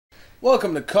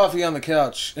Welcome to Coffee on the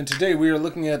Couch, and today we are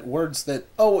looking at words that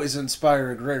always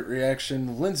inspire a great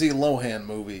reaction, Lindsay Lohan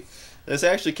movie. This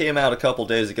actually came out a couple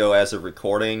days ago as of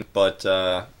recording, but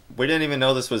we didn't even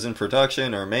know this was in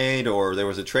production or made or there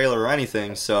was a trailer or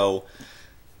anything, so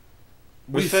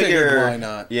we figured why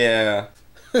not. Yeah.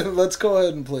 Let's go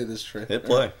ahead and play this trailer. Hit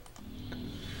play.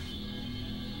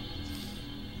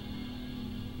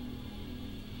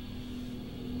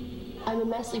 I'm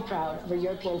immensely proud of our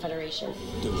European Federation.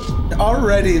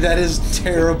 Already, that is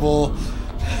terrible.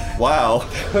 Wow.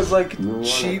 It was like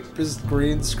cheap as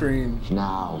green screen.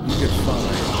 Now. You get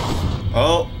fine.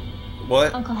 Oh,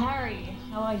 what? Uncle Harry,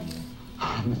 how are you?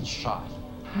 I'm in shock.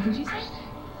 What did you say?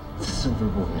 The silver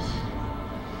bullet.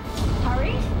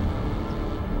 Harry?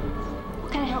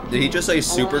 Can I help you? Did he just say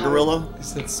super gorilla? He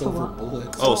said silver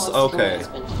bullets. Oh, okay.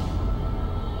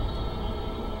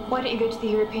 Why don't you go to the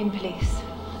European police?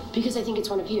 Because I think it's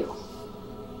one of you.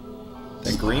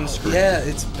 That green screen. Yeah,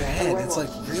 it's bad. It's like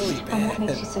really And what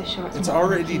makes bad. you so sure it's It's not one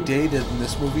of already you? dated, and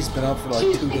this movie's been out for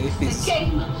like 2 days. They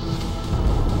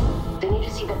need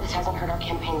to see that this hasn't hurt our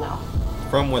campaign, though.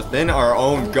 From within our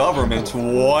own government.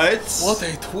 What? What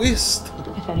a twist!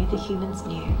 If only the humans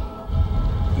knew.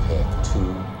 You have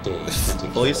 2 days.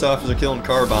 Police officer killing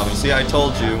car bombing. See, I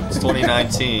told you. It's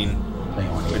 2019.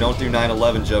 We don't do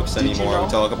 9/11 jokes anymore. We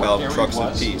talk about trucks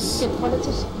and peace.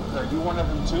 Are you one of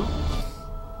them too?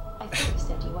 I thought you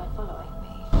said you weren't following me.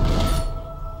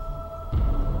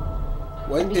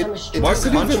 What? It What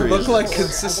doesn't even country look is like this?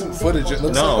 consistent footage. It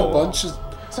looks No. like a bunch of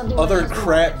other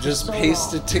crap just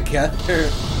pasted together.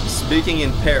 Speaking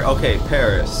in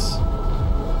Paris.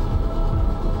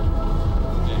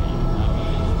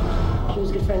 He was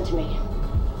a good friend to me.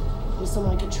 He was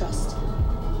someone I could trust.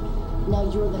 Now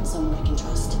you're that someone I can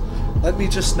trust. Let me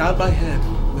just nod my head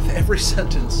with every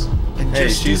sentence. And Hey,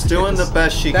 just she's do doing this. the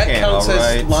best she that can, counts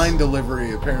alright? as line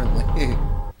delivery, apparently.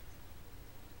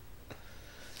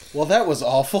 Well, that was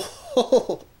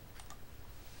awful.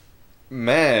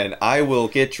 Man, I will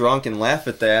get drunk and laugh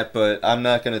at that, but I'm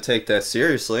not going to take that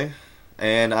seriously.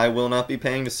 And I will not be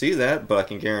paying to see that, but I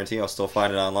can guarantee I'll still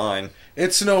find it online.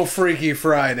 It's no Freaky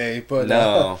Friday, but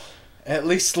No. at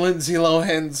least Lindsay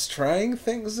Lohan's trying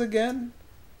things again.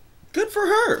 Good for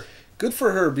her. Good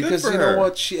for her, because for you know her.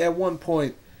 what? She at one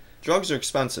point, Drugs are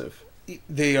expensive.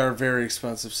 they are very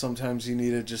expensive. Sometimes you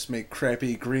need to just make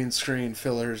crappy green screen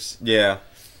fillers. Yeah.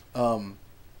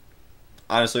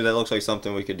 Honestly, that looks like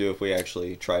something we could do if we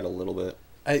actually tried a little bit.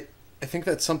 I think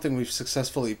that's something we've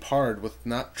successfully parred with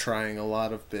not trying a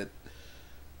lot of it.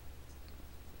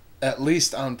 At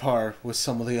least on par with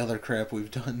some of the other crap we've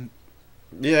done.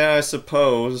 Yeah, I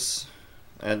suppose.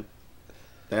 And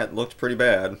that looked pretty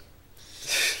bad.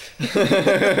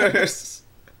 I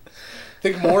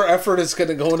think more effort is going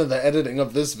to go into the editing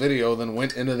of this video than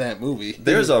went into that movie.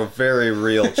 There's a very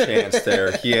real chance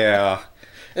there. Yeah.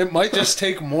 It might just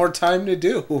take more time to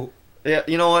do. Yeah,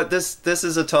 you know what? This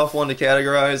is a tough one to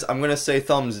categorize. I'm going to say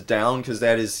thumbs down because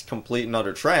that is complete and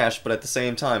utter trash, but at the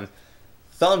same time,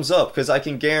 thumbs up because I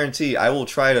can guarantee I will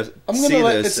try to see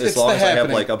this as long as I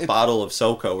have like a bottle of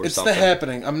SoCo or something. It's the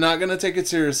happening. I'm not going to take it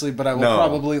seriously, but I will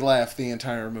probably laugh the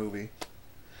entire movie.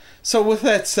 So with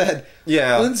that said,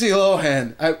 yeah, Lindsay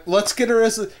Lohan, let's get her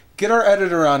get our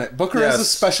editor on it. Book her as a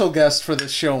special guest for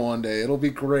this show one day. It'll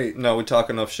be great. No, we talk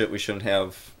enough shit. We shouldn't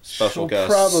have special She'll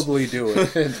guests. probably do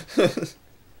it.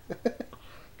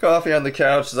 Coffee on the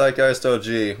couch,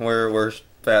 ZeitgeistOG. We're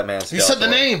Fat Man Scott. You said the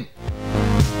name.